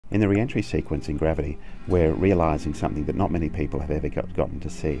In the re-entry sequence in Gravity, we're realising something that not many people have ever gotten to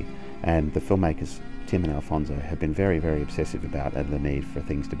see, and the filmmakers Tim and Alfonso have been very, very obsessive about the need for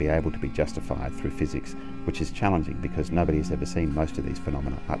things to be able to be justified through physics, which is challenging because nobody has ever seen most of these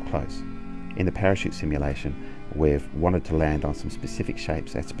phenomena up close. In the parachute simulation, we've wanted to land on some specific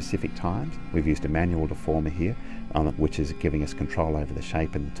shapes at specific times. We've used a manual deformer here, which is giving us control over the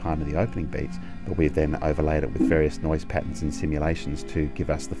shape and the time of the opening beats, but we've then overlaid it with various noise patterns and simulations to give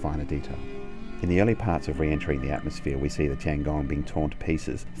us the finer detail. In the early parts of re-entering the atmosphere, we see the Tiangong being torn to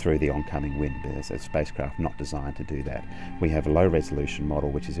pieces through the oncoming wind. There's a spacecraft not designed to do that. We have a low-resolution model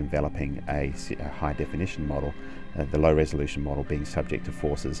which is enveloping a high-definition model, the low-resolution model being subject to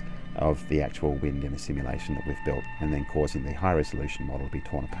forces of the actual wind in a simulation that we've built, and then causing the high-resolution model to be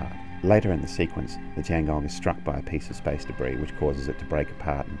torn apart. Later in the sequence, the Tiangong is struck by a piece of space debris which causes it to break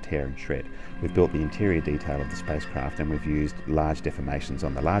apart and tear and shred. We've built the interior detail of the spacecraft, and we've used large deformations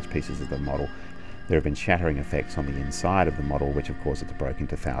on the large pieces of the model. There have been shattering effects on the inside of the model which have caused it to break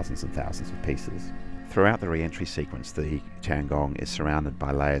into thousands and thousands of pieces. Throughout the re-entry sequence, the Tiangong is surrounded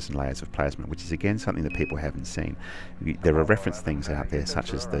by layers and layers of plasma, which is again something that people haven't seen. There are reference things out there,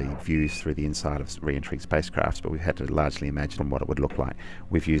 such as the views through the inside of re-entry spacecrafts, but we've had to largely imagine what it would look like.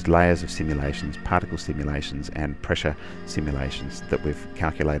 We've used layers of simulations, particle simulations and pressure simulations that we've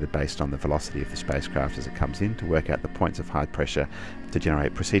calculated based on the velocity of the spacecraft as it comes in to work out the points of high pressure to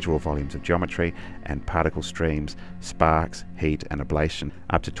generate procedural volumes of geometry and particle streams, sparks, heat and ablation,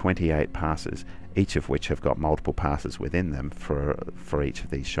 up to 28 passes, each of which have got multiple passes within them for each of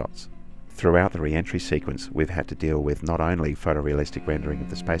these shots. Throughout the re-entry sequence, we've had to deal with not only photorealistic rendering of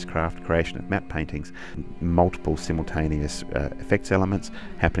the spacecraft, creation of matte paintings, multiple simultaneous effects elements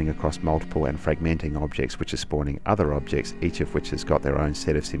happening across multiple and fragmenting objects which are spawning other objects, each of which has got their own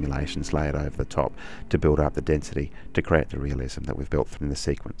set of simulations layered over the top to build up the density to create the realism that we've built in the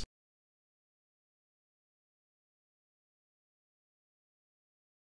sequence.